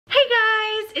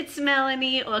it's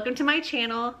Melanie. Welcome to my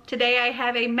channel. Today I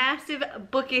have a massive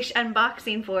Bookish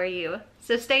unboxing for you,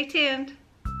 so stay tuned.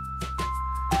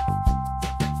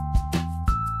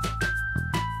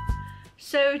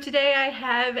 So today I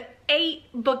have 8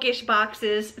 Bookish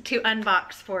boxes to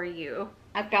unbox for you.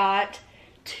 I've got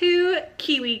 2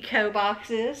 KiwiCo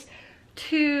boxes,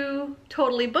 2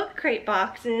 Totally Book Crate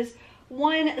boxes,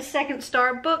 1 Second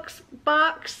Star Books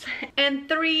box, and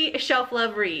 3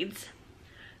 Shelflove Reads.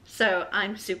 So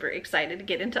I'm super excited to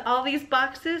get into all these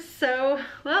boxes. So,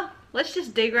 well, let's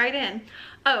just dig right in.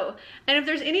 Oh, and if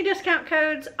there's any discount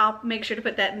codes, I'll make sure to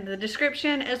put that in the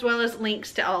description, as well as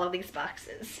links to all of these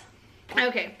boxes.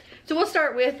 Okay, so we'll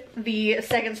start with the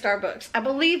Second Star Books. I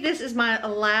believe this is my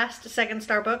last Second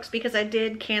Star Books because I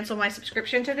did cancel my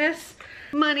subscription to this.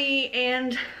 Money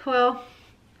and, well,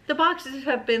 the boxes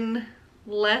have been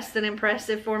less than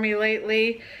impressive for me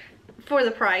lately for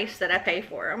the price that I pay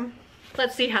for them.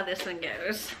 Let's see how this one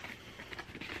goes.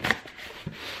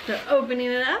 So opening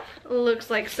it up, looks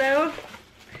like so.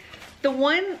 The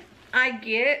one I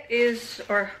get is,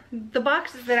 or the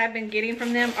boxes that I've been getting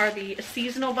from them are the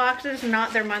seasonal boxes,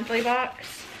 not their monthly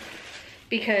box,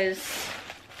 because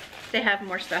they have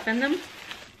more stuff in them.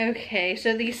 Okay,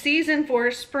 so the season for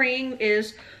spring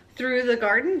is Through the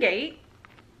Garden Gate.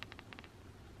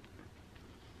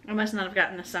 I must not have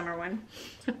gotten the summer one.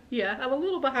 Yeah, I'm a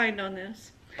little behind on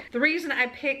this. The reason I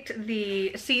picked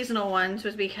the seasonal ones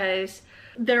was because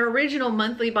their original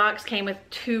monthly box came with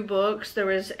 2 books. There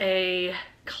was a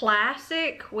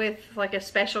classic with like a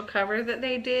special cover that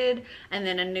they did, and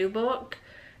then a new book.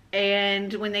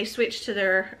 And when they switched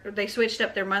to switched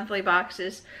up their monthly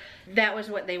boxes, that was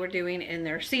what they were doing in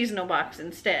their seasonal box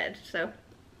instead. So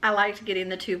I liked getting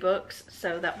the 2 books,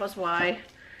 so that was why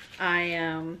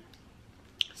I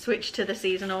switched to the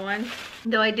seasonal one.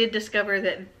 Though I did discover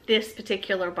that this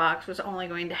particular box was only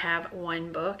going to have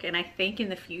 1 book, and I think in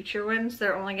the future ones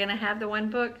they're only going to have the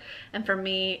 1 book, and for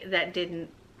me that didn't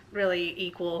really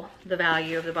equal the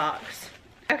value of the box.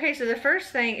 Okay, so the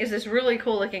first thing is this really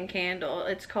cool looking candle.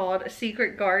 It's called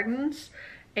Secret Gardens,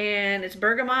 and it's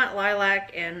bergamot,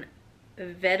 lilac, and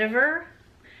vetiver,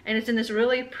 and it's in this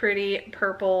really pretty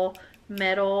purple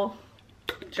metal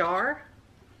jar.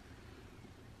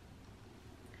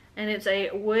 And it's a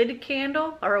wood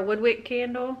candle, or a wood wick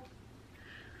candle.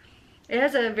 It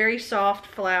has a very soft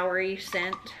flowery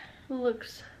scent.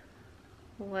 Looks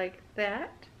like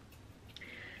that.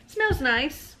 Smells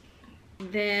nice.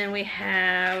 Then we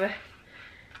have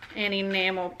an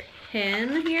enamel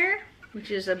pin here,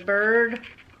 which is a bird.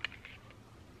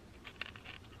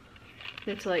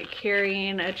 It's like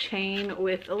carrying a chain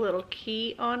with a little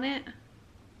key on it.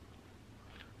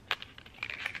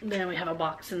 Then we have a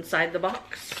box inside the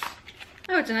box.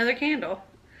 Oh, it's another candle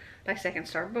by Second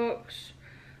Star Books.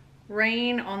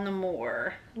 Rain on the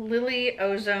Moor. Lily,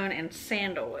 ozone, and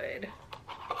sandalwood.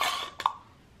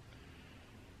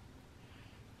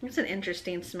 It's an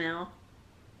interesting smell.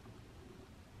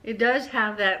 It does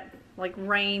have that like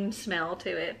rain smell to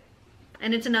it.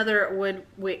 And it's another wood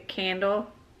wick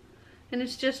candle. And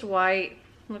it's just white.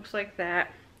 Looks like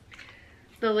that.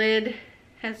 The lid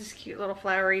has this cute little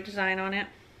flowery design on it.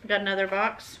 Got another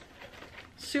box.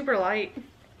 Super light.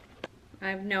 I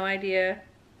have no idea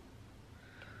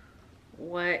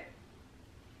what.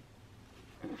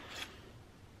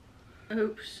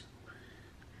 Oops.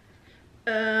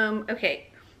 Okay.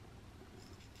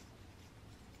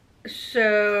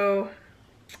 So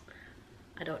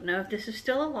I don't know if this is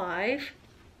still alive,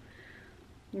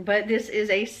 but this is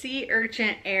a sea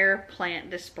urchin air plant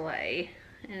display,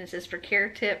 and it says for care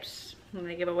tips. I'm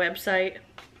gonna give a website.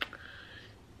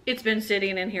 It's been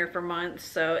sitting in here for months,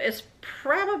 so it's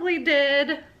probably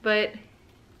dead, but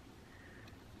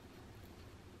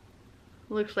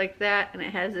looks like that. And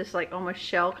it has this like almost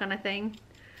shell kind of thing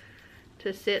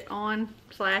to sit on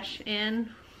 / in.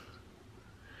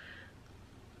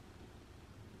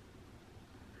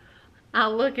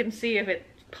 I'll look and see if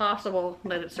it's possible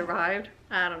that it survived.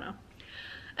 I don't know.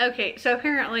 Okay, so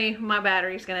apparently my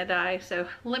battery's gonna die, so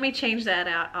let me change that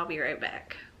out. I'll be right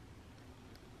back.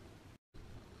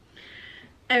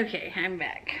 Okay, I'm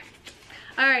back.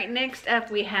 All right, next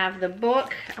up we have the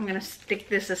book. I'm gonna stick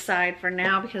this aside for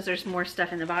now because there's more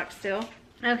stuff in the box still.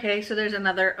 Okay, so there's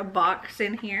another box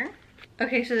in here.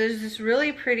 Okay, so there's this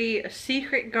really pretty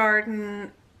Secret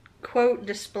Garden quote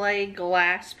display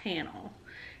glass panel.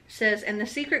 It says, and the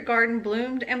secret garden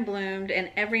bloomed and bloomed, and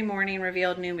every morning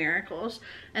revealed new miracles.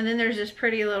 And then there's this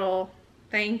pretty little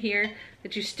thing here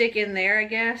that you stick in there, I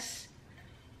guess,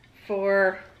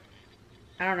 for,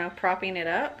 I don't know, propping it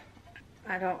up.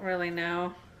 I don't really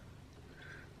know.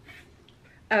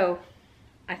 Oh,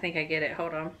 I think I get it.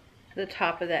 Hold on. The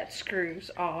top of that screws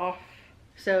off,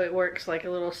 so it works like a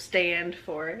little stand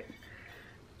for it.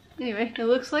 Anyway, it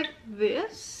looks like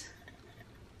this.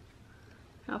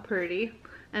 How pretty.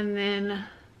 And then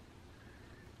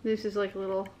this is like a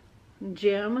little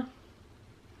gem.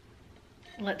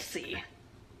 Let's see.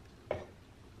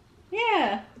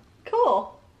 Yeah,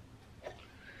 cool.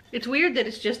 It's weird that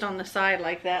it's just on the side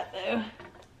like that though,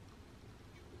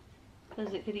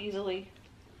 because it could easily,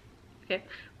 okay.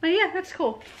 But yeah, that's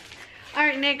cool. All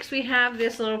right, next we have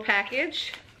this little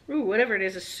package. Ooh, whatever it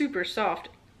is super soft.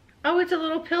 Oh, it's a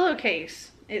little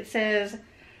pillowcase. It says,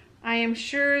 I am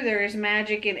sure there is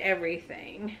magic in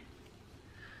everything.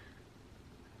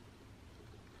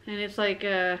 And it's like,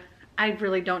 I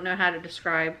really don't know how to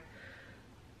describe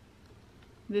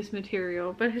this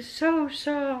material, but it's so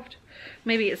soft.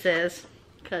 Maybe it says,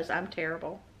 because I'm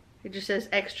terrible. It just says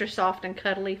extra soft and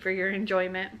cuddly for your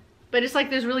enjoyment. But it's like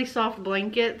those really soft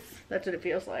blankets. That's what it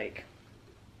feels like.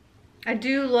 I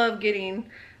do love getting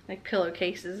like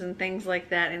pillowcases and things like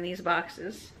that in these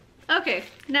boxes. Okay,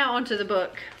 now onto the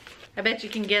book. I bet you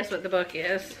can guess what the book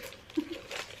is.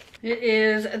 It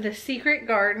is The Secret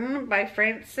Garden by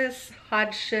Frances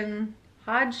Hodgson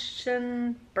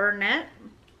Burnett.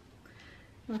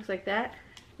 Looks like that.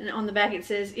 And on the back it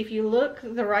says, if you look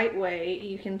the right way,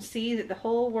 you can see that the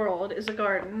whole world is a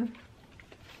garden.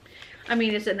 I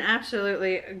mean, it's an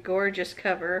absolutely gorgeous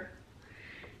cover.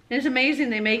 And it's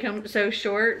amazing they make them so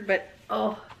short, but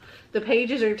oh, the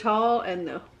pages are tall and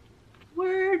the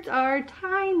words are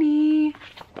tiny.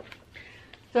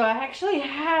 So I actually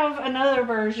have another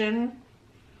version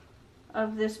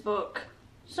of this book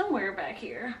somewhere back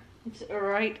here. It's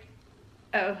right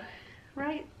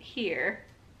here.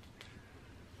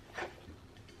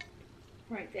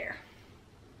 Right there.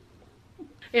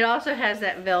 It also has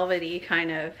that velvety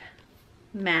kind of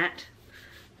matte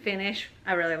finish.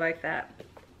 I really like that.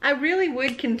 I really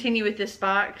would continue with this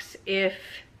box if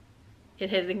it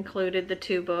had included the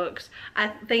 2 books. I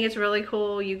think it's really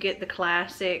cool. You get the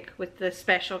classic with the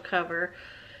special cover,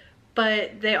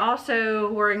 but they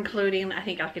also were including, I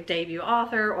think, like a debut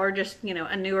author or just, you know,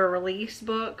 a newer release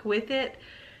book with it.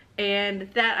 And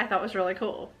that I thought was really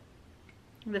cool.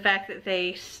 The fact that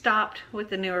they stopped with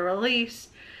the newer release,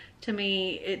 to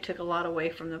me, it took a lot away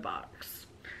from the box.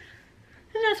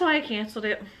 And that's why I canceled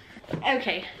it.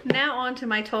 Okay, now on to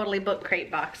my Totally Book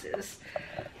Crate boxes.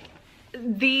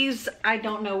 These, I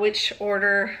don't know which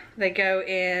order they go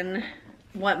in,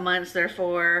 what months they're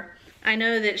for. I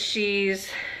know that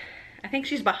I think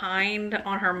she's behind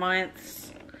on her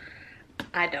months.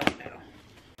 I don't know.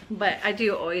 But I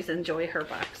do always enjoy her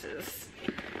boxes.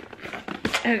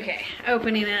 Okay,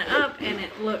 opening it up and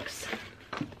it looks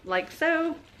like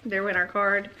so. There went our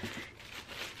card.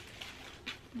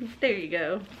 There you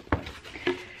go.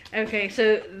 Okay,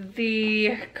 so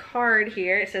the card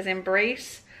here, it says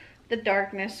embrace the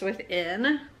darkness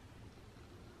within.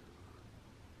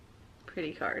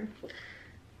 Pretty card.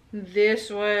 This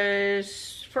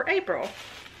was for April.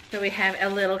 So we have a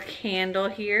little candle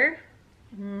here.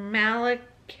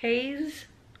 Malakaze.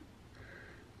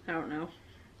 I don't know.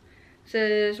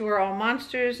 Says we're all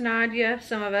monsters, Nadia.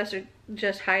 Some of us are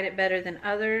just hide it better than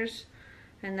others.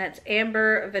 And that's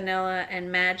amber, vanilla,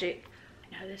 and magic.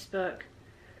 Now this book,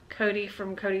 Cody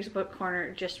from Cody's Book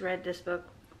Corner just read this book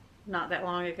not that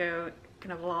long ago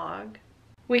in a vlog.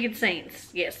 Wicked Saints,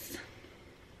 yes.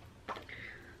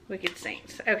 Wicked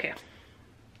Saints, okay.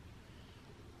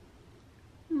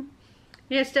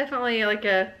 Yeah, it's definitely like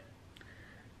a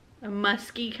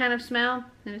musky kind of smell.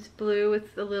 And it's blue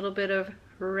with a little bit of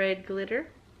red glitter.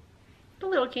 A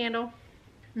little candle.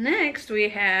 Next we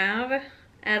have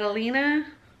Adelina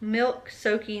Milk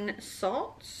Soaking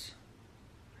Salts.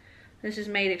 This is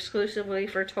made exclusively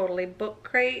for Totally Book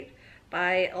Crate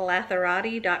by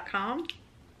Latherati.com.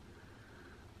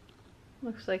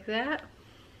 Looks like that.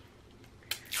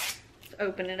 Let's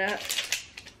open it up.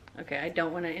 Okay, I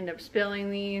don't want to end up spilling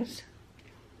these.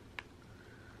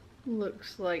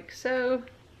 Looks like so.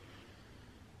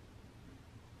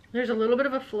 There's a little bit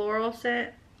of a floral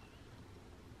scent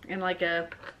and like a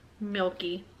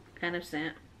milky kind of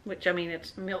scent, which, I mean,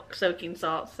 it's milk soaking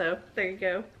salt, so there you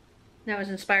go. That was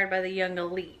inspired by the Young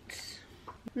Elites.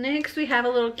 Next we have a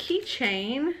little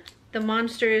keychain. The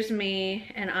monster is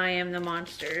me and I am the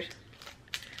monster.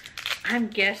 I'm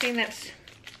guessing that's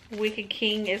Wicked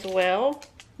King as well.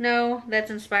 No, that's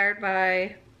inspired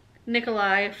by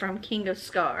Nikolai from King of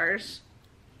Scars.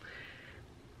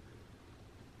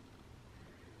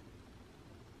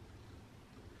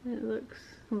 It looks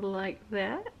like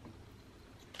that.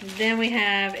 Then we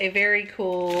have a very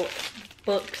cool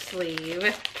book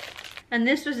sleeve. And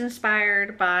this was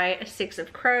inspired by A Six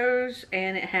of Crows,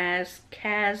 and it has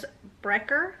Kaz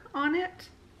Brecker on it.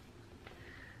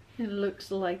 It looks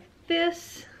like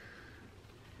this.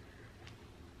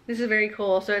 This is very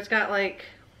cool. So it's got like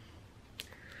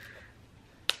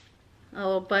a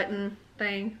little button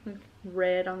thing,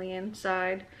 red on the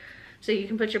inside. So you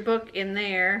can put your book in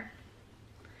there.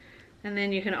 And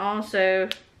then you can also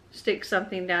stick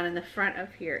something down in the front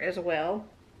of here as well,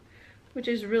 which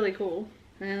is really cool.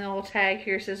 And then the little tag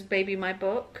here says "Baby My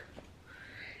Book."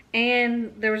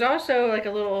 And there was also like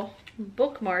a little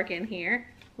bookmark in here.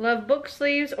 Love book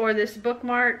sleeves or this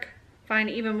bookmark?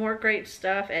 Find even more great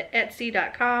stuff at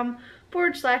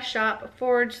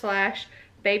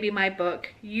etsy.com/shop/babymybook.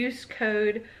 Use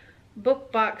code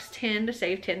BOOKBOX10 to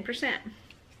save 10%.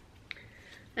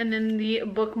 And then the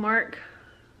bookmark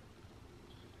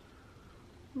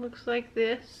looks like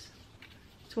this.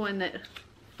 It's one that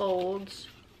folds.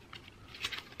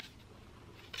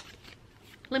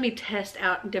 Let me test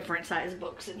out different size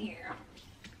books in here.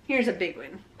 Here's a big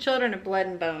one. Children of Blood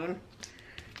and Bone.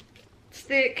 It's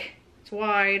thick, it's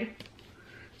wide,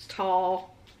 it's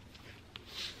tall.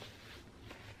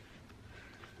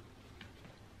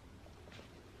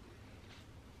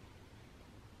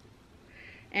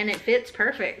 And it fits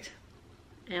perfect.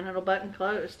 And it'll button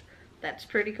closed. That's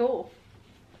pretty cool.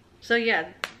 So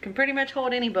yeah, can pretty much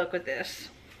hold any book with this.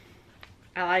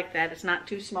 I like that, it's not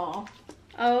too small.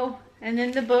 Oh, and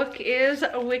then the book is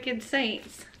Wicked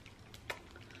Saints.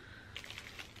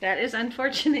 That is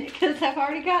unfortunate because I've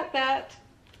already got that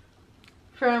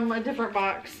from a different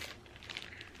box.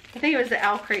 I think it was the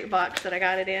Owlcrate box that I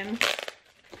got it in.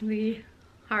 The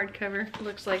hardcover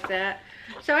looks like that.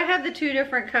 So I have the two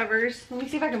different covers. Let me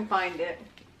see if I can find it.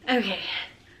 Okay,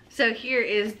 so here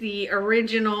is the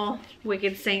original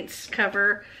Wicked Saints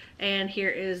cover, and here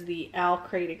is the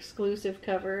Owlcrate exclusive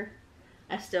cover.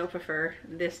 I still prefer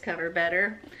this cover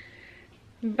better.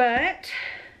 But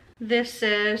this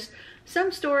says,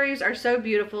 "Some stories are so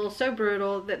beautiful, so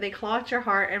brutal, that they claw at your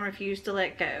heart and refuse to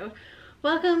let go.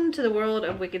 Welcome to the world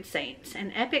of Wicked Saints,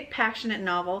 an epic, passionate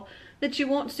novel that you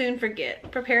won't soon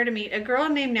forget. Prepare to meet a girl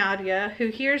named Nadia who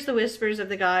hears the whispers of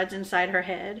the gods inside her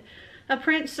head, a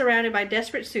prince surrounded by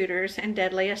desperate suitors and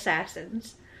deadly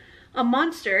assassins, a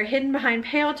monster hidden behind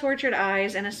pale, tortured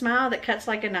eyes and a smile that cuts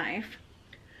like a knife.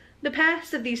 The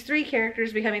paths of these three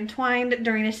characters become entwined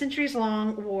during a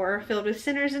centuries-long war filled with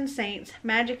sinners and saints,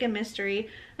 magic and mystery,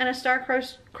 and a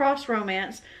star-crossed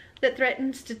romance that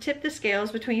threatens to tip the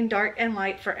scales between dark and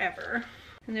light forever."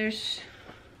 And there's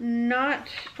not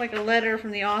like a letter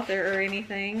from the author or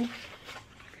anything.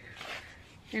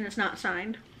 And it's not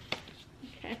signed.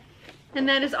 Okay. And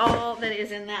that is all that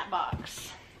is in that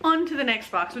box. On to the next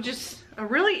box, which is a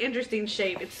really interesting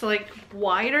shape. It's like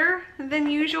wider than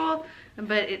usual,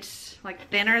 but it's like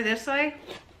thinner this way.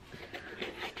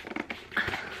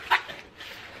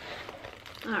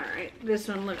 All right, this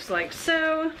one looks like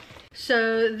so.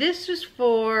 So this was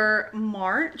for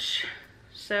March.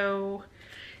 So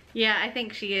yeah, I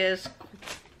think she is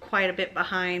quite a bit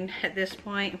behind at this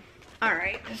point. All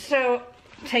right, so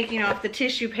taking off the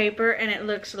tissue paper, and it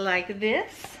looks like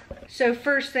this. So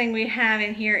first thing we have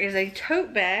in here is a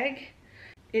tote bag.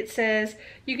 It says,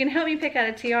 "You can help me pick out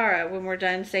a tiara when we're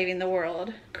done saving the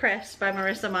world. Crest" by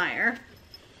Marissa Meyer.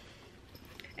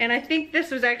 And I think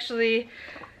this was actually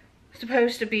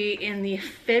supposed to be in the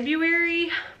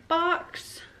February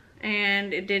box,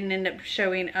 and it didn't end up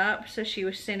showing up, so she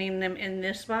was sending them in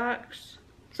this box.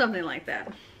 Something like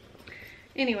that.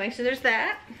 Anyway, so there's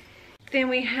that. Then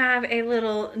we have a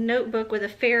little notebook with a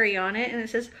fairy on it, and it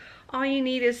says, "All you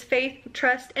need is faith,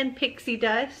 trust, and pixie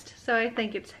dust." So I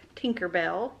think it's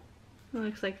Tinkerbell. It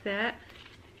looks like that.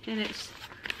 And it's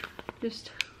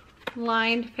just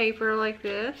lined paper like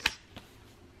this.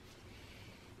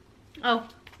 Oh,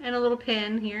 and a little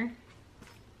pen here.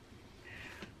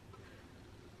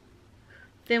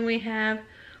 Then we have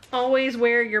Always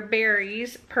Wear Your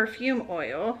Berries Perfume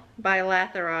Oil by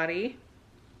Latherati.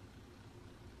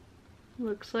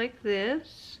 Looks like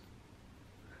this.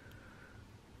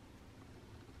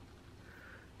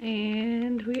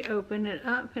 And we open it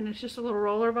up, and it's just a little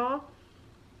roller ball.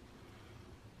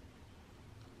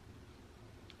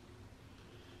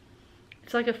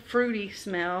 It's like a fruity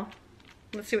smell.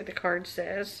 Let's see what the card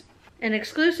says. An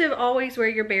exclusive Always Wear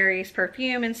Your Berries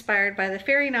perfume inspired by the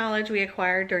fairy knowledge we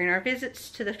acquired during our visits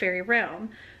to the fairy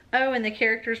realm. Oh, and the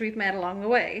characters we've met along the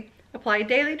way. Apply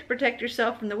daily to protect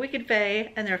yourself from the wicked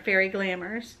fae and their fairy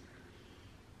glamours.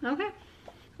 Okay.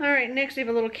 Alright, next we have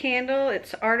a little candle.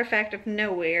 It's Artifact of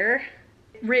Nowhere,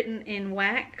 written in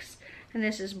wax. And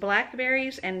this is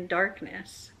Blackberries and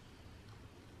Darkness.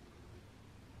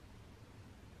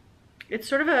 It's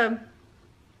sort of a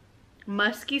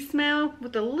musky smell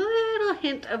with a little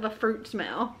hint of a fruit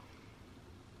smell.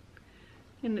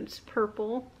 And it's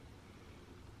purple.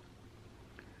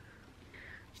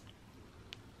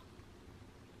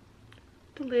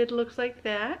 The lid looks like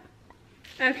that.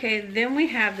 Okay, then we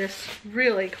have this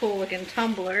really cool looking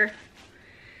tumbler.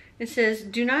 It says,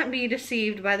 "Do not be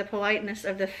deceived by the politeness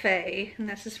of the Fae." And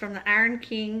this is from The Iron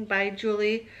King by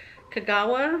Julie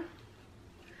Kagawa.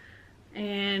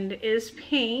 And is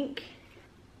pink.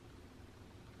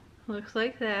 Looks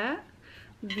like that.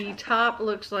 The top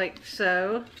looks like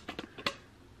so.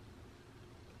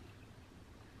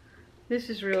 This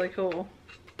is really cool.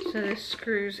 So this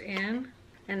screws in,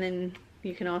 and then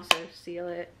you can also seal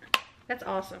it. That's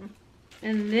awesome.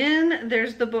 And then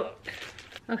there's the book.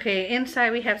 Okay,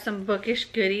 inside we have some Bookish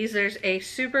goodies. There's a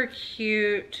super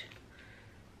cute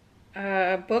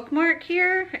bookmark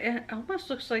here. It almost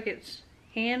looks like it's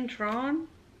hand drawn,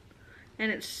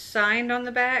 and it's signed on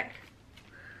the back.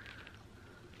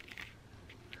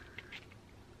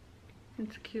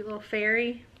 It's a cute little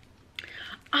fairy.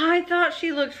 I thought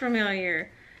she looked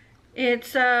familiar.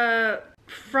 It's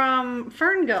from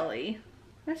Fern Gully.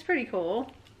 That's pretty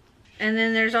cool. And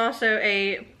then there's also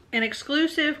an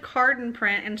exclusive card and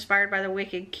print inspired by the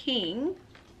Wicked King.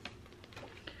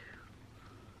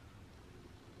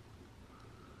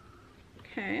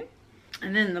 Okay.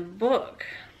 And then the book.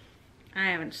 I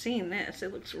haven't seen this.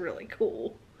 It looks really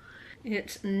cool.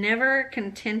 It's Never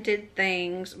Contented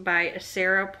Things by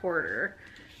Sarah Porter.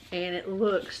 And it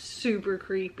looks super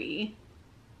creepy.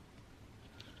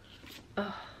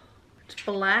 Oh, it's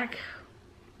black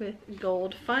with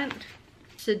gold font.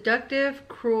 Seductive,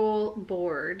 cruel,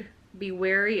 bored. Be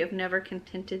wary of never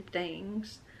contented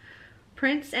things.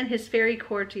 Prince and his fairy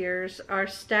courtiers are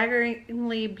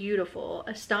staggeringly beautiful,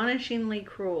 astonishingly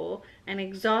cruel, and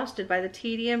exhausted by the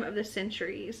tedium of the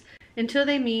centuries, until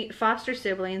they meet foster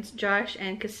siblings Josh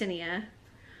and Ksenia.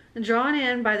 Drawn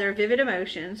in by their vivid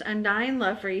emotions, undying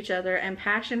love for each other, and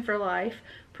passion for life,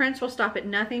 Prince will stop at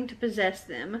nothing to possess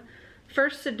them.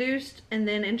 First seduced and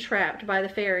then entrapped by the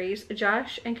fairies,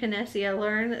 Josh and Ksenia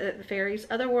learn that the fairies'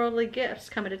 otherworldly gifts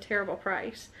come at a terrible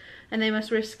price, and they must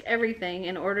risk everything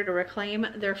in order to reclaim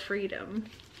their freedom.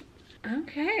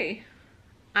 Okay.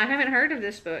 I haven't heard of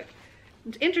this book.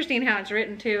 It's interesting how it's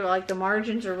written too. Like the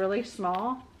margins are really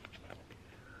small,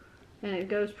 and it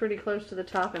goes pretty close to the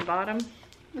top and bottom.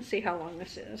 Let's see how long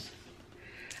this is.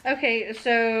 Okay,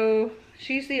 so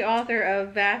she's the author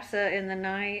of Vasa in the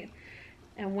Night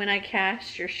and When I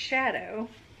Cast Your Shadow.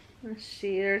 Let's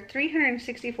see, there are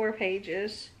 364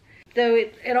 pages. Though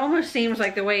it almost seems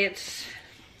like the way it's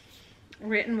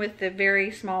written with the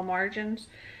very small margins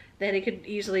that it could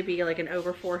easily be like an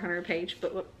over 400 page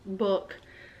book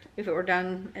if it were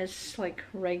done as like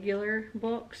regular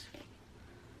books.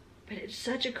 But it's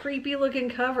such a creepy looking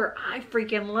cover. I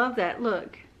freaking love that.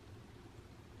 Look.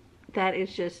 That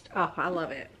is just, oh, I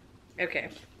love it. Okay.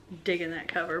 Digging that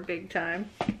cover big time.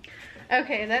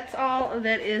 Okay, that's all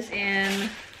that is in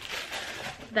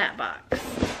that box.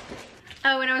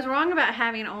 Oh, and I was wrong about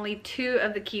having only 2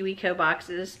 of the KiwiCo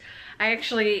boxes. I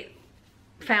actually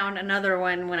found another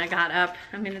one when I got up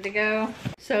a minute ago.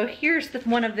 So here's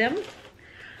one of them.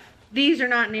 These are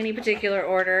not in any particular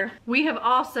order. We have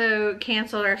also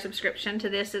canceled our subscription to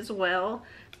this as well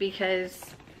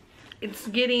because it's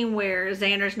getting where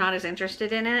Xander's not as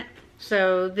interested in it.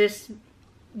 So these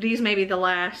may be the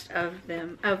last of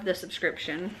them, of the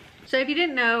subscription. So if you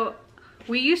didn't know,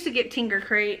 we used to get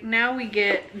Tinkercrate, now we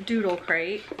get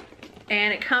Doodlecrate.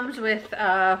 And it comes with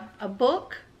a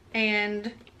book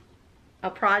and a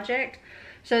project.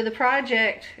 So the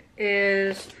project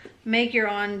is make your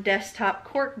own desktop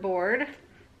corkboard,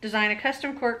 design a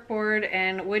custom corkboard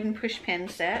and wooden push pin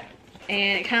set.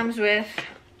 And it comes with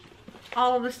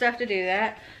all of the stuff to do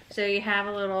that. So you have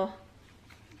a little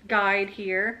guide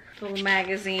here, a little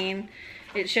magazine.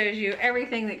 It shows you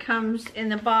everything that comes in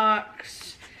the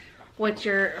box, what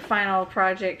your final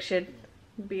project should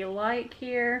be like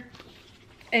here,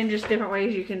 and just different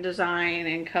ways you can design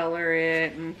and color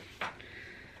it, and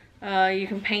you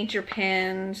can paint your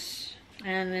pins,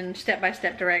 and then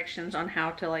step-by-step directions on how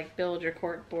to like build your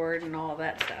corkboard and all of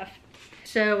that stuff.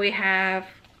 So we have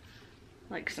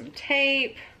like some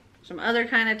tape, some other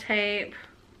kind of tape,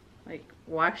 like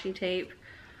washi tape,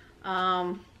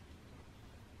 some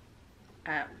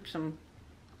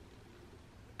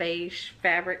beige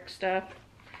fabric stuff,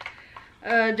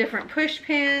 different push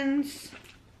pins,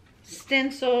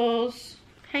 stencils,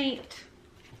 paint,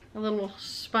 a little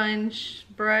sponge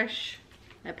brush,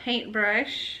 a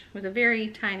paintbrush with a very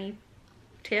tiny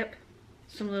tip,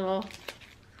 some little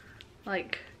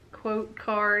like quote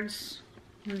cards,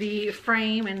 the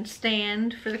frame and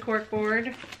stand for the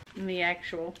corkboard, and the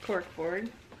actual corkboard.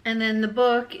 And then the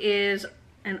book is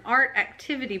an art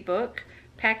activity book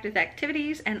packed with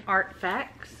activities and art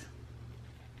facts.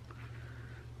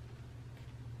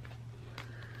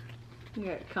 You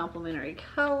got complimentary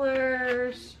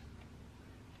colors,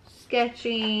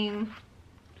 sketching,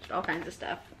 just all kinds of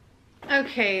stuff.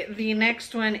 Okay, the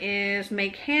next one is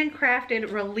make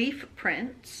handcrafted relief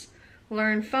prints.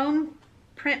 Learn foam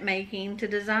printmaking to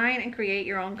design and create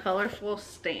your own colorful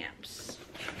stamps.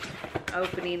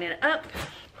 Opening it up,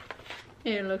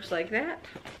 it looks like that.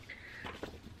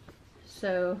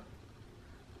 So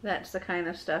that's the kind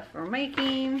of stuff we're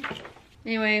making.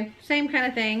 Anyway, same kind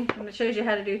of thing. And it shows you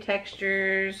how to do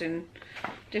textures and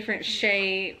different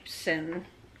shapes and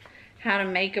how to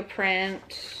make a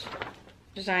print.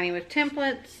 Designing with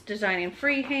templates, designing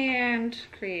freehand,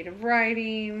 creative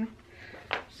writing,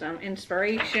 some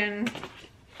inspiration.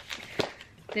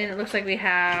 Then it looks like we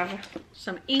have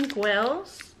some ink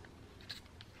wells.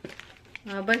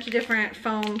 A bunch of different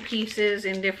foam pieces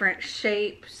in different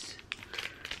shapes.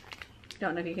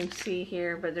 Don't know if you can see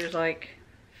here, but there's like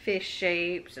fish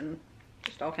shapes and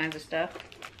just all kinds of stuff.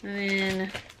 And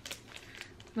then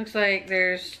looks like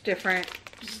there's different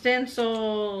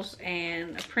stencils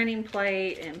and a printing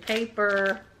plate and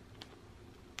paper,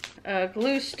 a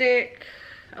glue stick,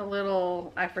 a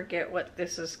little, I forget what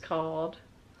this is called,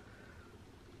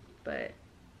 but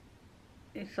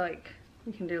it's like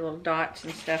you can do little dots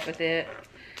and stuff with it,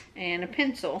 and a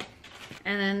pencil.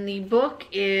 And then the book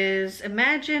is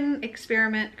Imagine,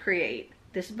 Experiment, Create.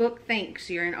 This book thinks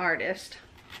you're an artist.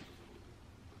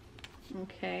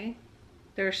 Okay.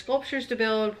 There are sculptures to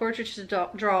build, portraits to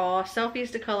draw,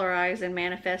 selfies to colorize, and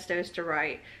manifestos to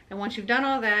write. And once you've done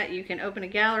all that, you can open a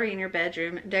gallery in your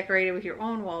bedroom, decorated with your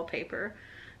own wallpaper.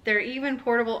 There are even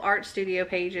portable art studio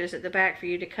pages at the back for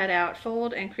you to cut out,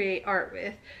 fold, and create art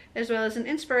with, as well as an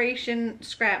inspiration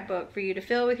scrapbook for you to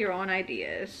fill with your own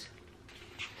ideas.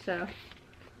 So,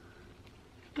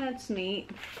 that's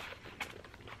neat.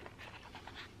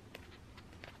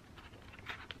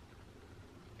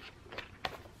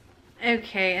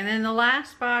 Okay, and then the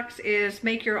last box is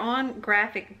make your own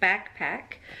graphic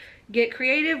backpack. Get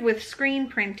creative with screen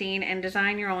printing and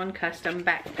design your own custom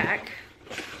backpack.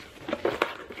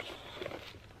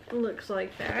 Looks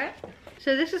like that.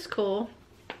 So this is cool.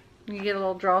 You get a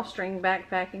little drawstring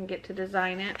backpack and get to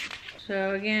design it.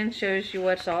 So again, shows you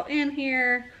what's all in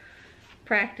here.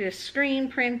 Practice screen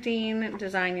printing,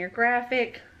 design your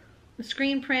graphic,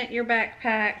 screen print your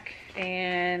backpack,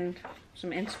 and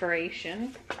some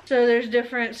inspiration. So there's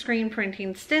different screen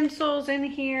printing stencils in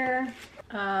here,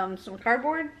 some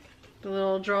cardboard, the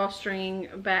little drawstring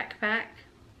backpack,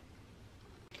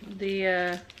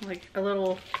 the like a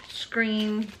little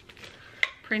screen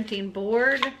printing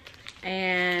board,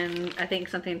 and I think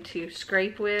something to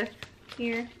scrape with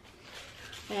here,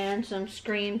 and some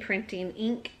screen printing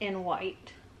ink and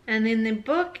white. And then the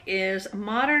book is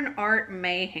Modern Art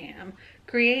Mayhem.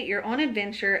 Create your own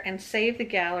adventure and save the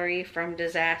gallery from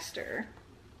disaster.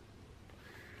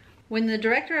 When the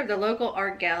director of the local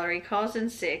art gallery calls in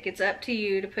sick, it's up to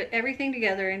you to put everything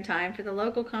together in time for the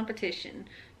local competition.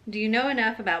 Do you know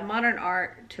enough about modern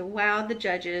art to wow the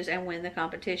judges and win the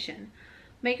competition?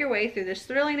 Make your way through this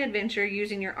thrilling adventure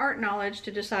using your art knowledge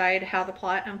to decide how the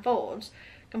plot unfolds.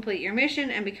 Complete your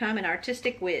mission and become an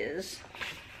artistic whiz.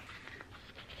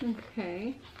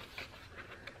 Okay.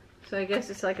 So I guess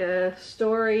it's like a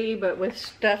story, but with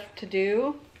stuff to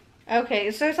do.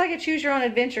 Okay, so it's like a choose your own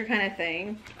adventure kind of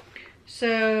thing.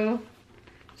 So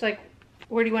it's like,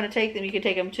 where do you want to take them? You could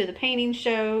take them to the painting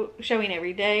show, showing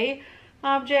everyday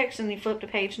objects, and you flip to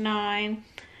page 9.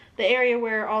 The area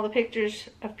where all the pictures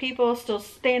of people still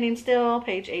standing still,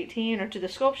 page 18, or to the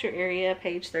sculpture area,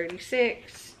 page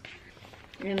 36.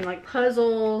 And like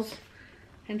puzzles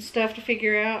and stuff to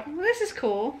figure out. Well, this is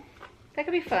cool. That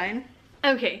could be fun.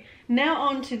 Okay, now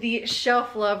on to the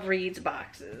Shelflove Reads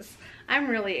boxes. I'm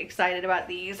really excited about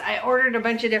these. I ordered a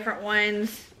bunch of different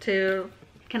ones to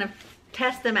kind of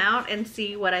test them out and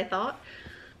see what I thought.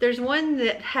 There's one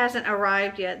that hasn't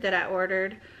arrived yet that I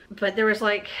ordered, but there was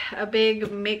like a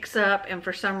big mix up, and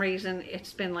for some reason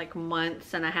it's been like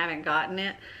months and I haven't gotten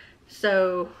it.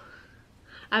 So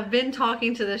I've been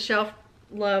talking to the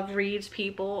Shelflove Reads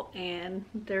people, and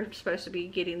they're supposed to be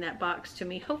getting that box to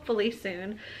me hopefully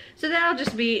soon. So that'll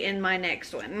just be in my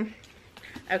next one.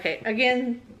 Okay,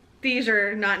 again, these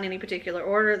are not in any particular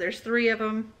order. There's 3 of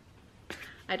them.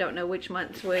 I don't know which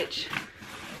month's which.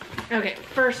 Okay,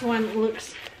 first one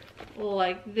looks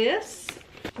like this.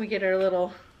 We get our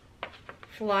little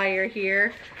flyer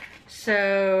here.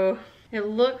 So It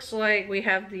looks like we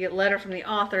have the letter from the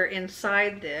author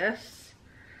inside this.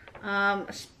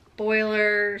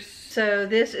 Spoilers. So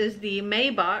this is the May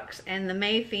box, and the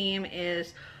May theme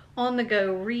is On the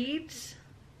Go Reads.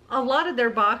 A lot of their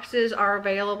boxes are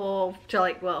available to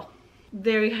like, well,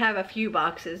 they have a few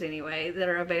boxes anyway that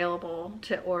are available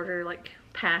to order, like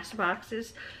past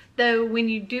boxes. Though when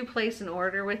you do place an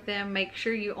order with them, make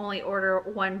sure you only order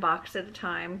one box at a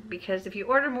time, because if you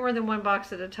order more than one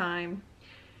box at a time,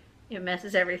 it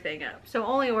messes everything up. So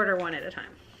only order one at a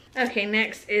time. Okay,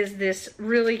 next is this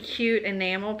really cute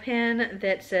enamel pen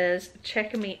that says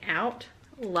 "Check Me Out."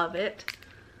 Love it.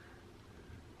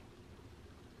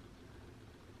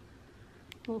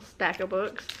 Little stack of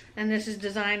books. And this is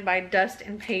designed by Dust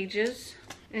and Pages.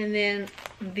 And then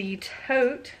the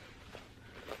tote.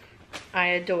 I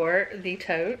adore the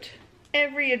tote.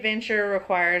 Every adventure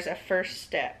requires a first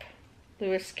step.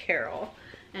 Lewis Carroll.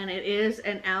 And it is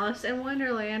an Alice in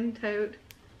Wonderland tote.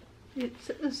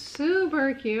 It's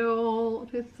super cute.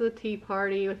 It's the tea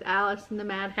party with Alice and the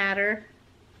Mad Hatter.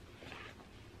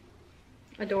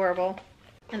 Adorable.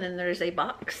 And then there's a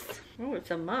box. Oh,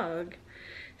 it's a mug.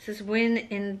 It says, "When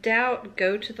in doubt,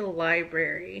 go to the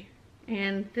library."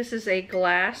 And this is a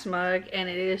glass mug, and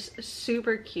it is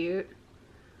super cute.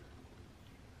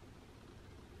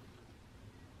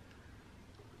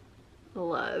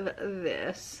 Love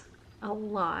this a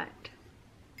lot.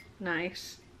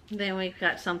 Nice. Then we've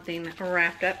got something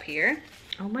wrapped up here.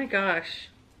 Oh my gosh,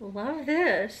 love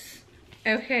this.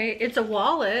 Okay, it's a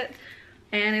wallet,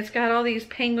 and it's got all these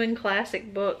Penguin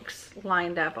Classic books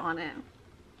lined up on it.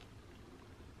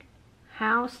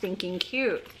 How stinking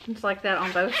cute. It's like that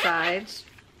on both sides.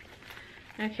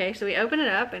 Okay, so we open it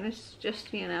up, and it's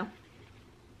just, you know,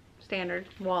 standard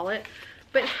wallet.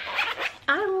 But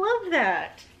I love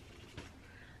that.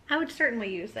 I would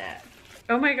certainly use that.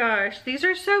 Oh my gosh, these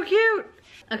are so cute.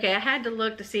 Okay, I had to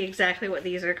look to see exactly what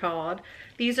these are called.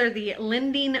 These are the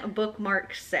Lending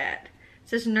Bookmark Set. It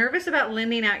says, "Nervous about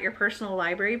lending out your personal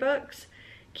library books?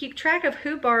 Keep track of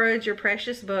who borrowed your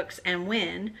precious books and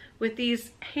when with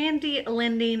these handy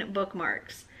lending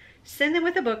bookmarks. Send them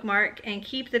with a bookmark and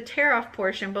keep the tear-off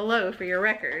portion below for your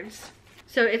records."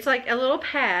 So it's like a little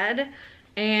pad,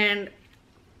 and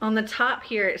on the top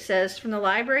here it says, "From the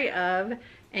library of,"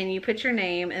 and you put your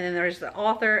name, and then there's the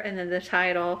author and then the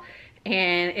title,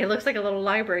 and it looks like a little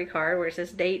library card where it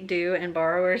says date due and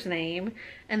borrower's name,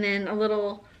 and then a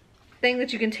little thing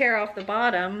that you can tear off the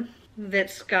bottom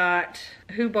that's got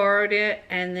who borrowed it,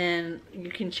 and then you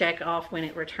can check off when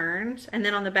it returns. And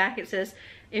then on the back it says,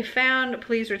 "If found,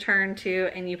 please return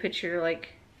to," and you put your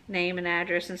like name and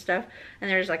address and stuff, and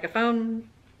there's like a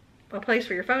place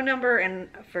for your phone number and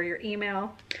for your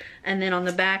email. And then on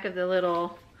the back of the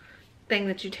little thing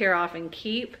that you tear off and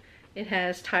keep, it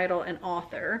has title and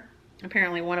author.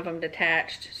 Apparently one of them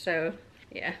detached, so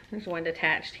yeah, there's one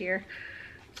detached here,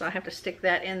 so I have to stick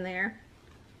that in there.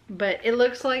 But it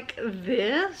looks like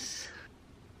this.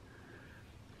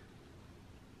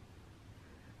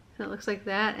 So it looks like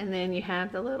that, and then you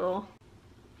have the little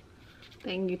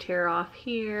thing you tear off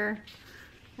here,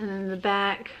 and then the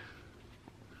back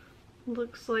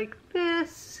looks like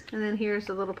this, and then here's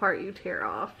the little part you tear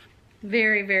off.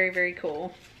 Very, very, very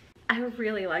cool. I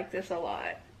really like this a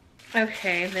lot.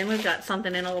 Okay, then we've got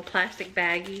something in a little plastic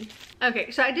baggie. Okay,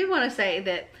 so I do want to say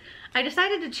that I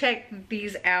decided to check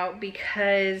these out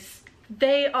because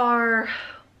they are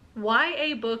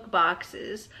YA book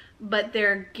boxes, but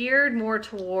they're geared more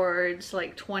towards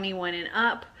like 21 and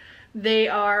up. They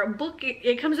are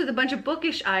it comes with a bunch of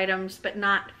bookish items, but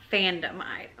not fandom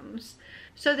items.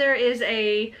 So there is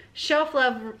a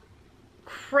Shelflove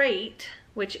Crate,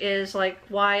 which is like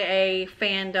YA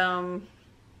fandom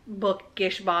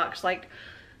bookish box, like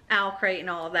Owlcrate and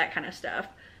all of that kind of stuff.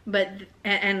 But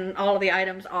and all of the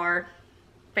items are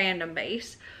fandom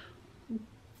based,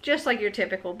 just like your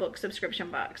typical book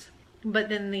subscription box. But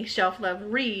then the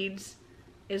Shelflove Reads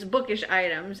is bookish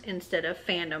items instead of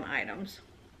fandom items,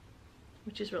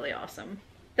 which is really awesome.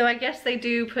 Though I guess they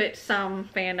do put some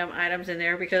fandom items in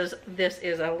there, because this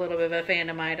is a little bit of a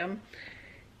fandom item.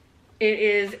 It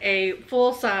is a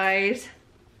full-size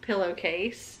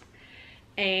pillowcase,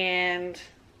 and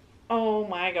oh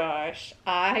my gosh,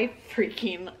 I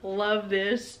freaking love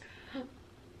this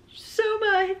so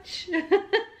much.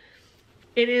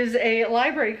 It is a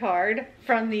library card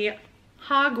from the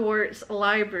Hogwarts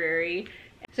Library.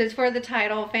 So it's for the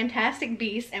title Fantastic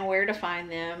Beasts and Where to Find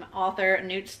Them, author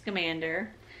Newt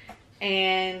Scamander,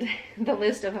 and the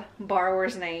list of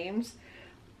borrowers' names.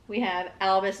 We have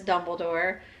Albus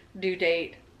Dumbledore, due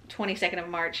date 22nd of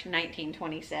March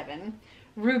 1927.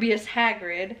 Rubius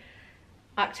Hagrid,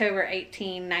 October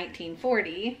 18,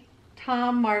 1940.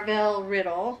 Tom Marvell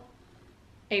Riddle,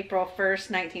 April 1st,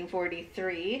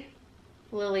 1943.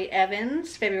 Lily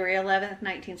Evans, February 11th,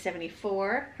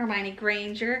 1974. Hermione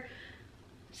Granger,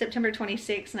 September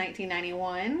 26,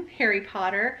 1991. Harry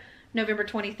Potter, November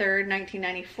 23rd,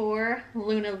 1994.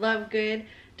 Luna Lovegood,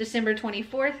 December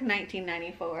 24th,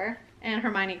 1994. And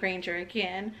Hermione Granger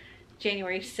again,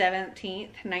 January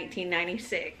 17th,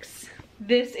 1996.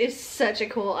 This is such a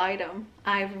cool item.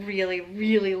 I really,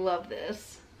 really love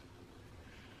this.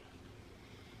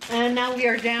 And now we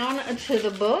are down to the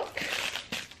book.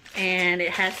 And it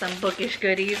has some bookish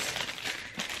goodies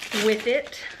with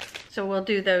it. So we'll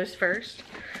do those first.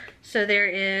 So there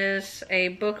is a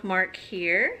bookmark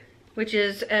here, which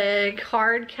is a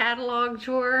card catalog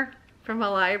drawer from a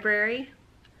library.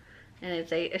 And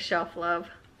it's a Shelflove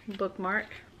bookmark.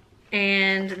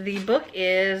 And the book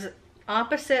is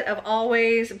Opposite of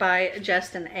Always by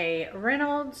Justin A.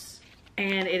 Reynolds.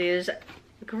 And it is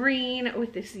green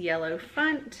with this yellow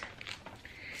font.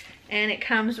 And it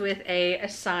comes with a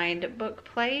signed book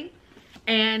plate.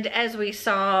 And as we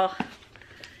saw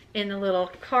in the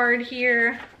little card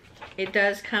here, it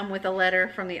does come with a letter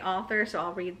from the author, so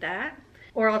I'll read that.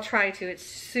 Or I'll try to, it's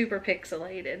super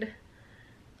pixelated.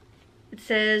 It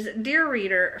says, "Dear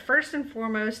reader, first and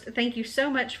foremost, thank you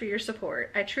so much for your support.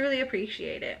 I truly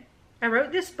appreciate it. I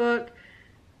wrote this book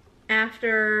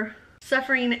after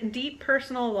suffering deep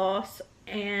personal loss,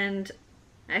 and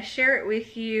I share it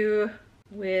with you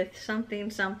with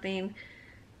something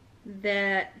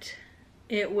that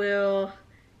it will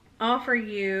offer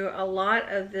you a lot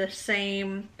of the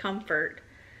same comfort,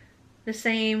 the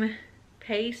same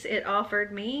pace it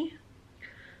offered me.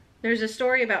 There's a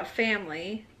story about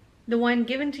family, the one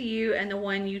given to you and the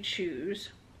one you choose.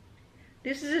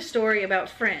 This is a story about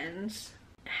friends,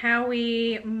 how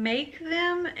we make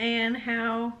them and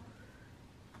how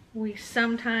we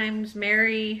sometimes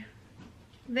marry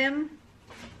them."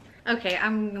 Okay,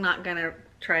 I'm not gonna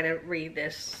try to read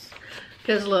this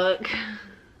because look,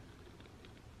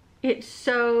 it's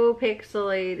so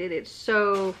pixelated, it's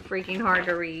so freaking hard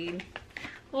to read.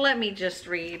 Let me just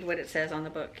read what it says on the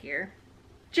book here.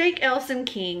 Jake Elson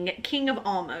King, king of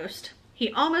almost.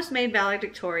 He almost made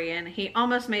valedictorian, he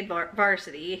almost made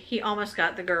varsity, he almost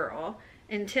got the girl.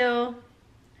 Until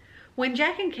when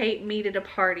Jack and Kate meet at a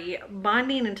party,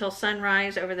 bonding until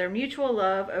sunrise over their mutual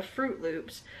love of Fruit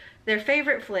Loops, their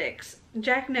favorite flicks,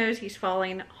 Jack knows he's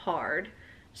falling hard.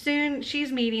 Soon,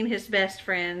 she's meeting his best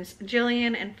friends,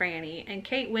 Jillian and Franny, and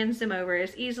Kate wins them over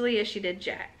as easily as she did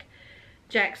Jack.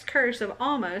 Jack's curse of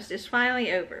almost is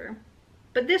finally over.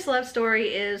 But this love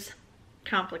story is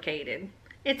complicated.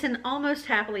 It's an almost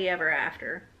happily ever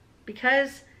after,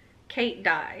 because Kate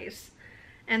dies.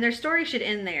 And their story should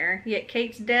end there, yet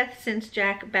Kate's death sends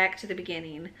Jack back to the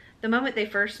beginning, the moment they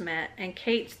first met, and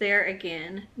Kate's there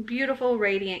again, beautiful,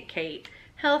 radiant Kate,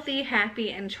 healthy,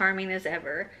 happy, and charming as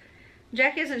ever.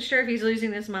 Jack isn't sure if he's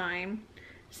losing his mind.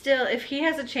 Still, if he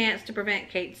has a chance to prevent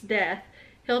Kate's death,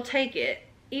 he'll take it,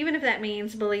 even if that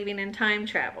means believing in time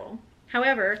travel.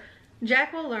 However,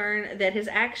 Jack will learn that his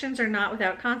actions are not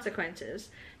without consequences,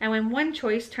 and when one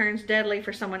choice turns deadly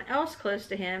for someone else close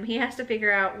to him, he has to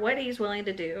figure out what he's willing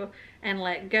to do and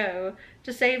let go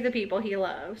to save the people he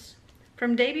loves.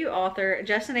 From debut author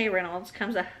Justin A. Reynolds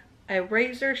comes a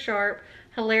razor-sharp,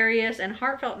 hilarious, and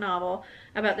heartfelt novel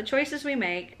about the choices we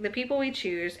make, the people we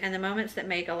choose, and the moments that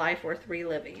make a life worth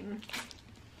reliving.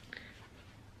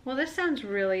 Well, this sounds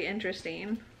really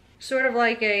interesting. Sort of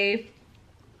like a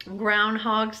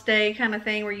Groundhog's Day kind of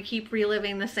thing where you keep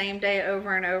reliving the same day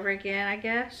over and over again, I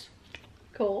guess.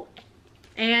 Cool.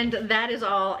 And that is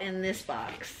all in this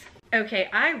box. Okay,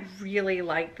 I really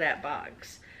liked that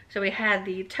box. So we had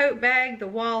the tote bag, the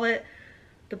wallet,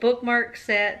 the bookmark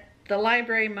set, the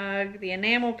library mug, the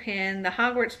enamel pin, the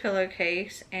Hogwarts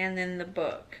pillowcase, and then the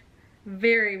book.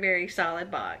 Very, very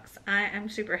solid box. I am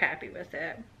super happy with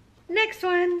it. Next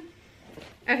one.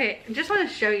 Okay, just want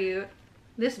to show you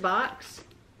this box.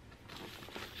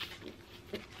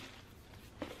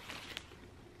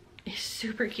 It's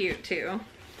super cute too.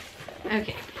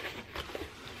 Okay.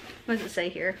 What does it say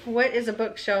here? What is a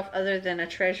bookshelf other than a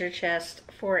treasure chest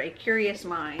for a curious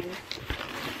mind?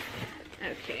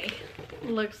 Okay.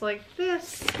 Looks like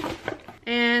this.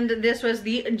 And this was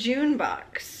the June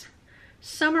box.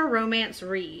 Summer Romance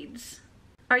Reads.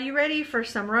 Are you ready for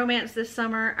some romance this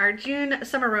summer? Our June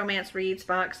Summer Romance Reads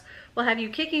box will have you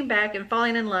kicking back and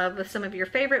falling in love with some of your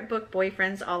favorite book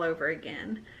boyfriends all over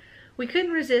again. We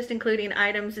couldn't resist including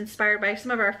items inspired by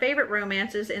some of our favorite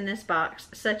romances in this box,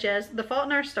 such as The Fault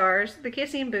in Our Stars, The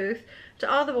Kissing Booth, To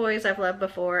All the Boys I've Loved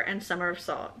Before, and Summer of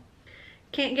Salt.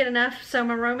 Can't get enough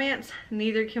summer romance?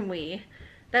 Neither can we.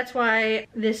 That's why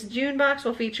this June box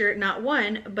will feature not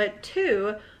one, but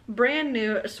two brand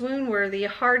new swoon-worthy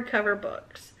hardcover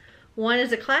books. One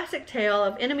is a classic tale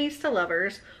of enemies to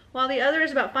lovers, while the other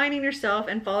is about finding yourself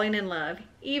and falling in love,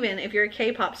 even if you're a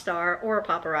K-pop star or a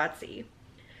paparazzi.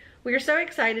 We are so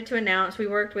excited to announce we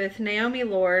worked with Naomi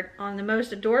Lord on the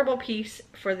most adorable piece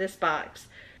for this box.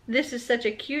 This is such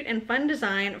a cute and fun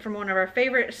design from one of our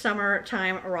favorite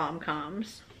summertime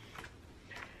rom-coms.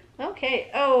 Okay,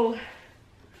 oh,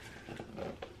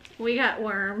 we got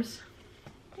worms.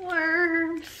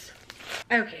 Worms.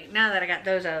 Okay, now that I got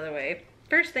those out of the way,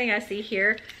 first thing I see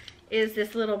here is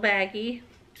this little baggie.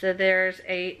 So there's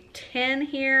a 10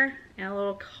 here and a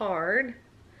little card.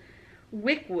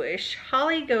 Wickwish,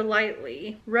 Holly Go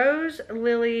Lightly, Rose,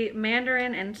 Lily,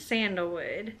 Mandarin, and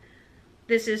Sandalwood.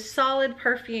 This is solid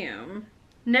perfume.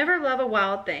 Never love a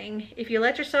wild thing. If you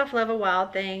let yourself love a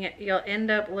wild thing, you'll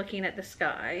end up looking at the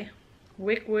sky.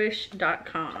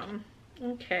 Wickwish.com.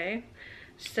 Okay,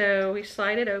 so we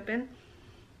slide it open.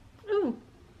 Ooh,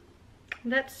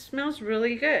 that smells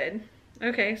really good.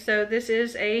 Okay, so this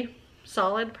is a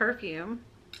solid perfume.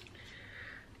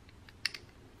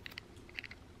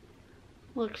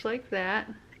 Looks like that,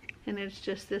 and it's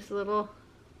just this little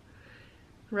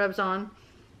rubs on.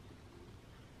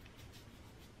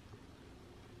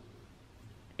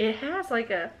 It has like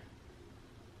a,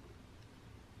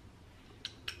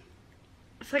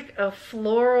 it's like a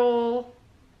floral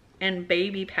and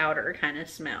baby powder kind of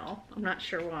smell. I'm not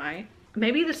sure why.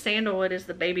 Maybe the sandalwood is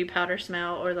the baby powder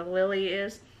smell, or the lily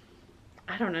is.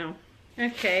 I don't know.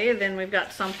 Okay, then we've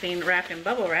got something wrapped in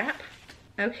bubble wrap.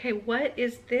 Okay, what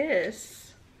is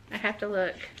this? I have to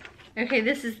look. Okay,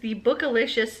 this is the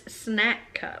Bookalicious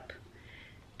Snack Cup.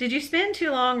 Did you spend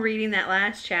too long reading that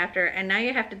last chapter and now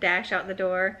you have to dash out the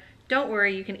door? Don't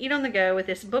worry, you can eat on the go with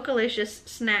this Bookalicious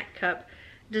Snack Cup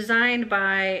designed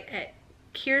by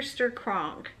Kirster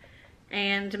Kronk,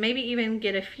 and maybe even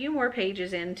get a few more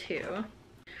pages in too.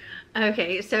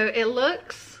 Okay, so it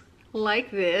looks like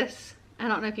this. I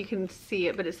don't know if you can see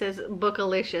it, but it says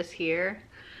Bookalicious here.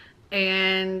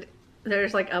 And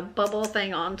there's like a bubble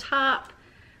thing on top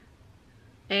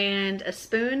and a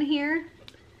spoon here.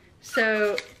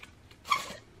 So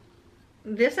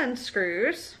this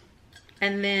unscrews,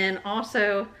 and then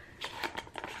also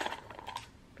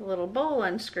the little bowl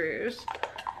unscrews.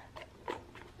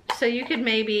 So you could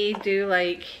maybe do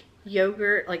like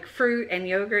yogurt, like fruit and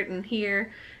yogurt in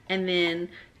here, and then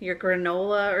your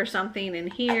granola or something in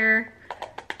here,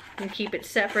 and keep it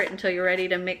separate until you're ready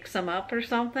to mix them up or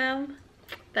something.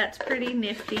 That's pretty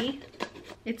nifty.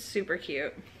 It's super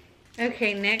cute.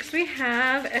 Okay, next we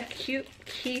have a cute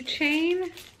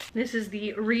keychain. This is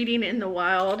the Reading in the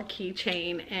Wild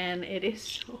keychain, and it is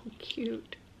so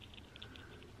cute.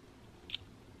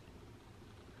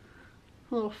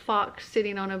 A little fox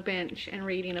sitting on a bench and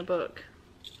reading a book.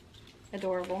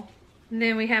 Adorable. And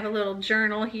then we have a little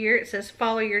journal here. It says,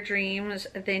 follow your dreams,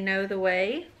 they know the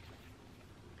way.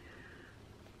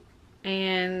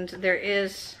 And there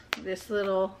is this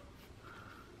little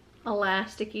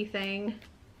elasticy thing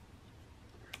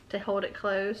to hold it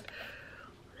closed,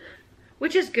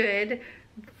 which is good,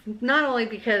 not only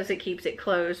because it keeps it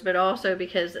closed, but also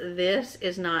because this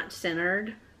is not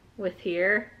centered with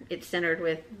here. It's centered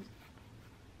with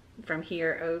from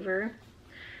here over,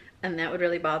 and that would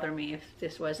really bother me if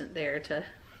this wasn't there to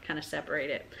kind of separate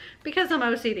it, because I'm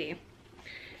OCD.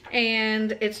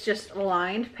 And it's just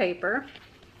lined paper.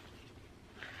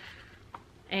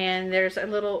 And there's a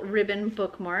little ribbon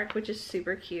bookmark, which is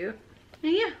super cute.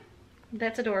 And yeah,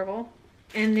 that's adorable.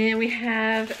 And then we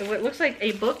have what looks like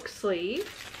a book sleeve.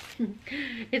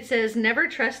 It says, never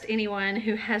trust anyone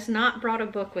who has not brought a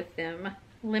book with them.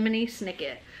 Lemony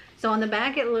Snicket. So on the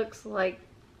back it looks like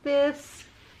this,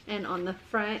 and on the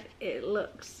front it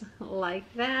looks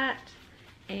like that.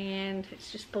 And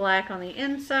it's just black on the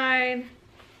inside.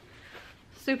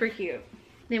 Super cute.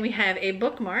 Then we have a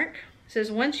bookmark. It says,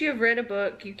 once you have read a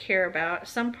book you care about,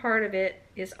 some part of it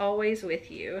is always with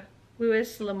you.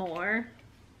 Louis L'Amour.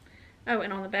 Oh,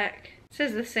 and on the back it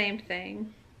says the same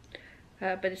thing,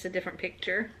 but it's a different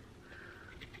picture.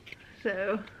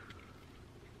 So,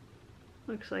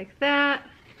 looks like that.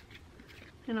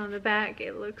 And on the back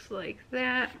it looks like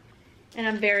that. And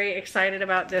I'm very excited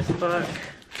about this book.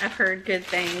 I've heard good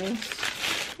things.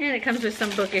 And it comes with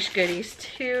some Bookish goodies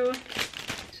too.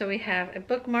 So we have a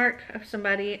bookmark of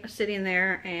somebody sitting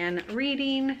there and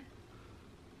reading.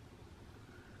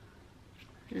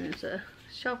 And it's a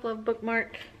Shelflove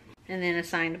bookmark. And then a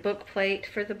signed book plate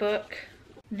for the book.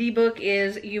 The book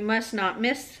is You Must Not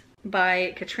Miss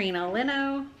by Katrina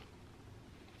Leno.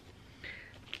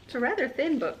 It's a rather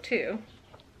thin book too.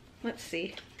 Let's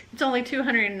see. It's only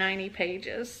 290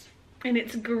 pages. And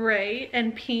it's gray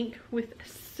and pink with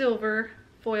silver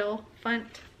foil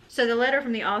font. So the letter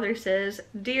from the author says,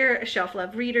 "Dear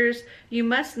Shelflove Readers, You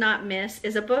Must Not Miss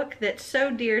is a book that's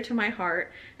so dear to my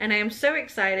heart, and I am so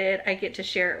excited I get to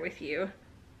share it with you.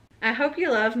 I hope you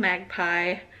love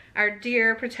Magpie, our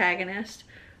dear protagonist,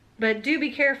 but do be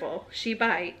careful, she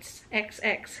bites.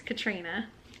 XX Katrina."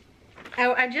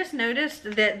 Oh, I just noticed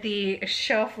that the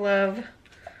Shelflove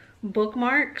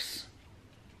bookmarks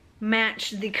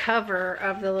match the cover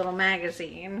of the little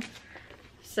magazine.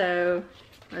 So,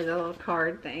 or the little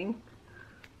card thing.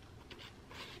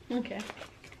 Okay.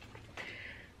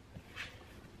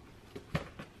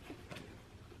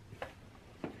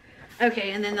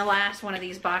 Okay, and then the last one of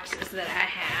these boxes that I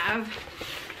have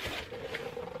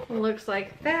looks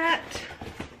like that.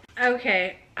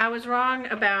 Okay, I was wrong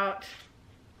about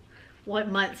what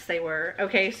months they were.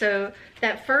 Okay, so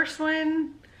that first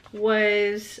one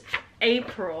was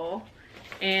April,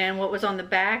 and what was on the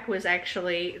back was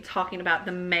actually talking about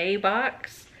the May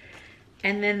box.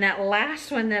 And then that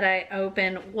last one that I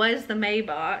opened was the May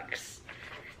box,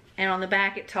 and on the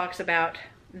back it talks about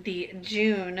the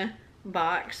June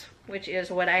box, which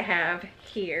is what I have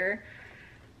here.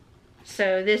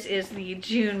 So this is the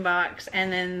June box,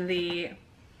 and then the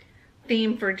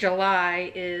theme for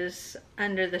July is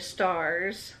Under the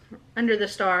Stars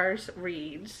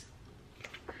Reads.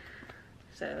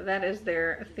 So that is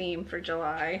their theme for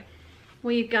July.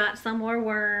 We've got some more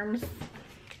worms.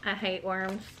 I hate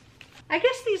worms. I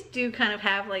guess these do kind of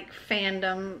have like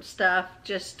fandom stuff,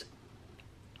 just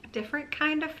different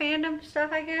kind of fandom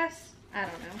stuff, I guess. I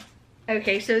don't know.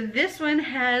 Okay, so this one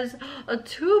has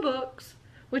 2 books,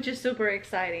 which is super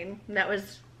exciting. That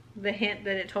was the hint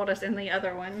that it told us in the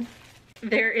other one.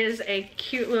 There is a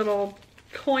cute little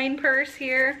coin purse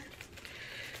here,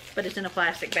 but it's in a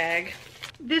plastic bag.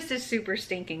 This is super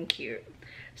stinking cute.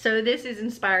 So this is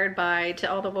inspired by To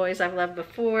All the Boys I've Loved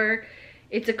Before.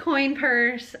 It's a coin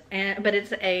purse, but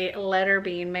it's a letter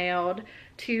being mailed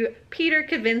to Peter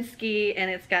Kavinsky,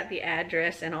 and it's got the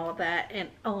address and all of that. And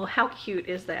oh, how cute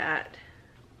is that?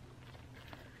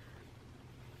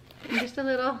 And just a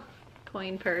little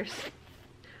coin purse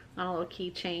on a little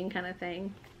keychain kind of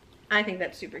thing. I think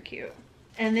that's super cute.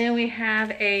 And then we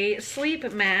have a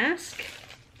sleep mask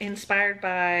inspired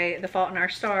by The Fault in Our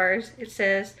Stars. It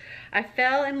says, "I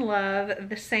fell in love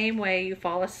the same way you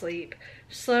fall asleep,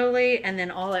 slowly and then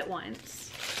all at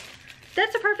once."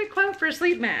 That's a perfect quote for a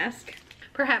sleep mask.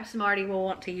 Perhaps Marty will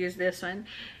want to use this one.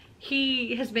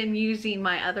 He has been using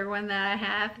my other one that I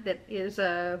have that is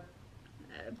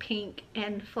pink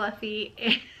and fluffy,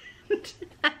 and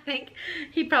I think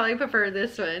he'd probably prefer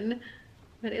this one.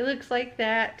 But it looks like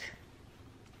that,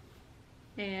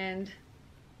 and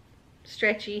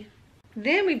stretchy.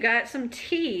 Then we've got some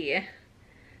tea.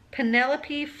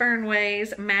 Penelope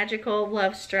Fernway's Magical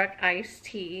Love Struck Iced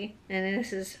Tea. And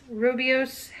this is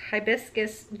Rubios,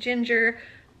 hibiscus, ginger,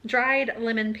 dried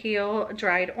lemon peel,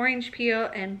 dried orange peel,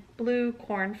 and blue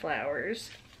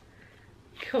cornflowers.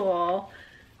 Cool.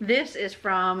 This is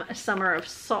from A Summer of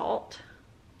Salt.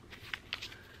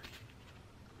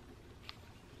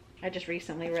 I just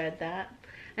recently read that.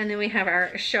 And then we have our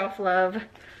Shelflove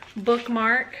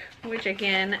bookmark, which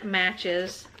again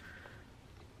matches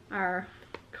our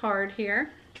card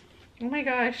here. Oh my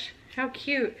gosh, how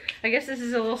cute. I guess this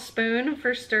is a little spoon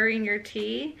for stirring your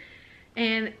tea,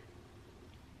 and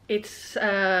it's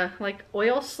like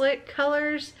oil slick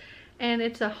colors, and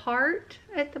it's a heart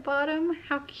at the bottom.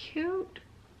 How cute.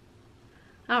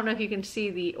 I don't know if you can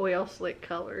see the oil slick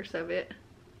colors of it.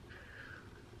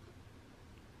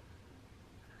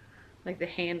 Like the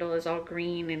handle is all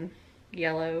green and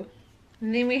yellow.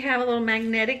 And then we have a little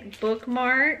magnetic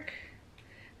bookmark.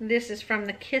 This is from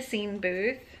the Kissing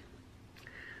Booth.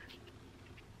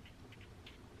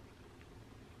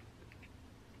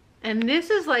 And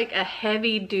this is like a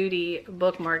heavy duty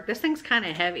bookmark. This thing's kind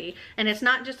of heavy. And it's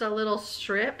not just a little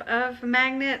strip of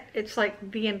magnet. It's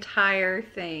like the entire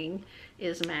thing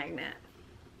is magnet.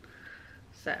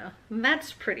 So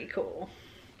that's pretty cool.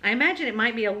 I imagine it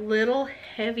might be a little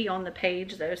heavy on the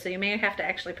page though, so you may have to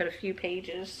actually put a few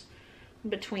pages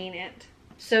between it.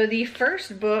 So the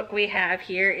first book we have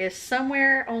here is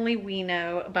Somewhere Only We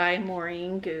Know by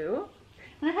Maureen Goo.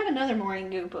 And I have another Maureen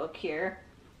Goo book here,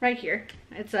 right here.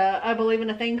 It's I Believe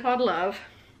in a Thing Called Love.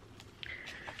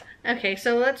 Okay,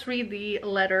 so let's read the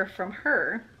letter from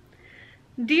her.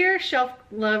 Dear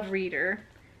Shelflove Reader,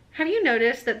 have you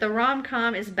noticed that the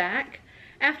rom-com is back?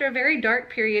 After a very dark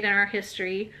period in our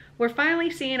history, we're finally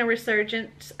seeing a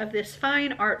resurgence of this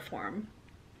fine art form.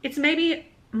 It's maybe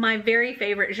my very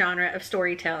favorite genre of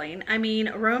storytelling. I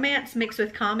mean, romance mixed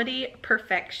with comedy,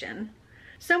 perfection.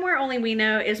 Somewhere Only We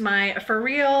Know is my for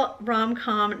real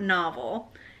rom-com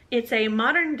novel. It's a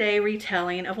modern day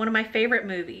retelling of one of my favorite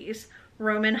movies,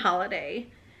 Roman Holiday.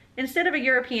 Instead of a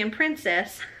European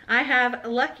princess, I have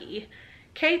Lucky,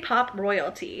 K-pop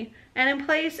royalty, and in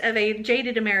place of a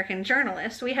jaded American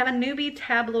journalist, we have a newbie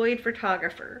tabloid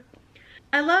photographer.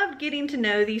 I loved getting to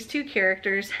know these two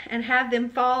characters and have them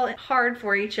fall hard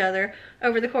for each other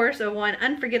over the course of one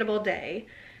unforgettable day.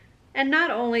 And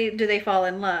not only do they fall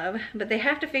in love, but they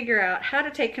have to figure out how to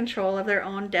take control of their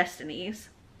own destinies.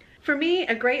 For me,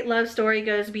 a great love story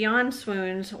goes beyond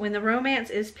swoons when the romance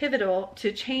is pivotal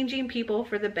to changing people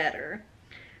for the better.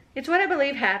 It's what I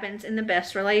believe happens in the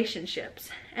best relationships,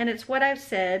 and it's what I've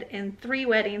said in 3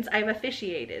 weddings I've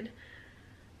officiated.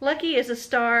 Lucky is a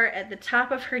star at the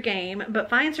top of her game, but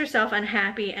finds herself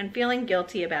unhappy and feeling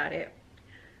guilty about it.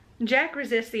 Jack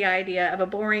resists the idea of a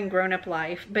boring grown-up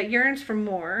life, but yearns for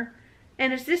more.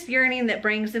 And it's this yearning that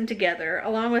brings them together,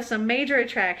 along with some major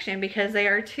attraction because they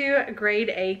are 2 grade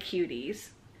A cuties.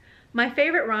 My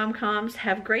favorite rom-coms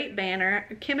have great banner,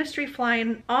 chemistry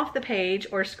flying off the page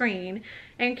or screen,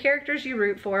 and characters you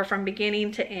root for from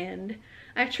beginning to end.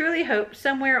 I truly hope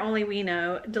Somewhere Only We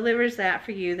Know delivers that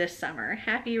for you this summer.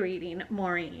 Happy reading,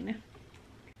 Maureen.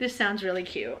 This sounds really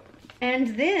cute.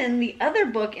 And then the other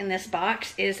book in this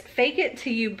box is Fake It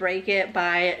Till You Break It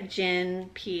by Jen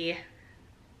P.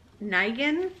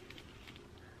 Nigan.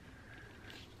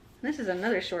 This is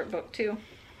another short book too.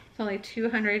 It's only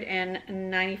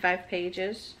 295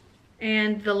 pages.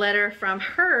 And the letter from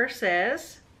her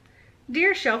says,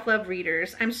 Dear Shelflove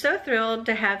readers, I'm so thrilled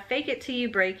to have Fake It Till You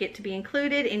Break It to be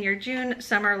included in your June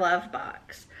summer love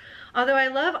box. Although I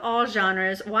love all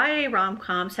genres, YA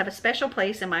rom-coms have a special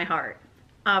place in my heart.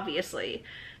 Obviously.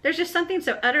 There's just something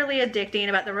so utterly addicting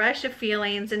about the rush of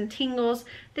feelings and tingles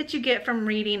that you get from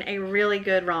reading a really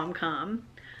good rom-com.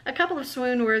 A couple of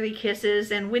swoon-worthy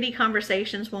kisses and witty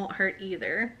conversations won't hurt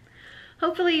either.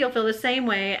 Hopefully you'll feel the same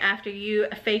way after you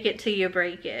fake it till you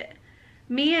break it.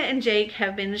 Mia and Jake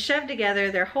have been shoved together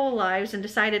their whole lives and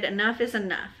decided enough is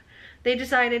enough. They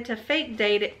decided to fake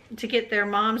date to get their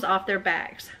moms off their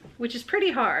backs, which is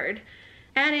pretty hard.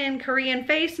 Add in Korean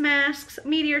face masks,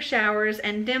 meteor showers,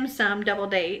 and dim sum double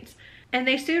dates, and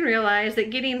they soon realize that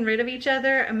getting rid of each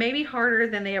other may be harder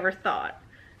than they ever thought.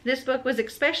 This book was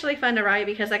especially fun to write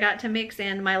because I got to mix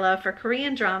in my love for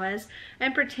Korean dramas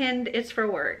and pretend it's for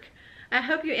work. I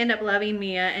hope you end up loving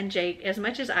Mia and Jake as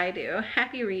much as I do.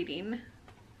 Happy reading.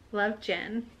 Love,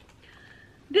 Jen.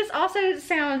 This also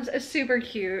sounds super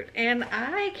cute, and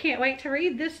I can't wait to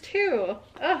read this too.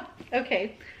 Oh,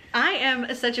 okay. I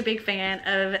am such a big fan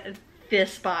of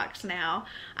this box now.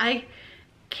 I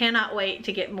cannot wait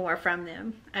to get more from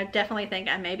them. I definitely think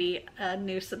I may be a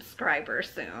new subscriber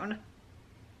soon.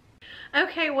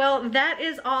 Okay, well, that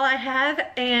is all I have,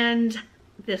 and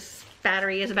this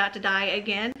battery is about to die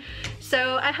again.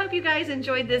 So I hope you guys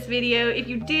enjoyed this video. If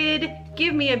you did,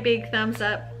 give me a big thumbs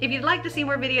up. If you'd like to see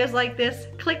more videos like this,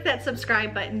 click that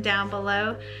subscribe button down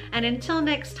below. And until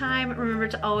next time, remember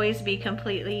to always be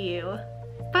completely you.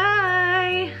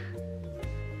 Bye!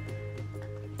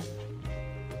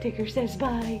 Tigger says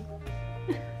bye.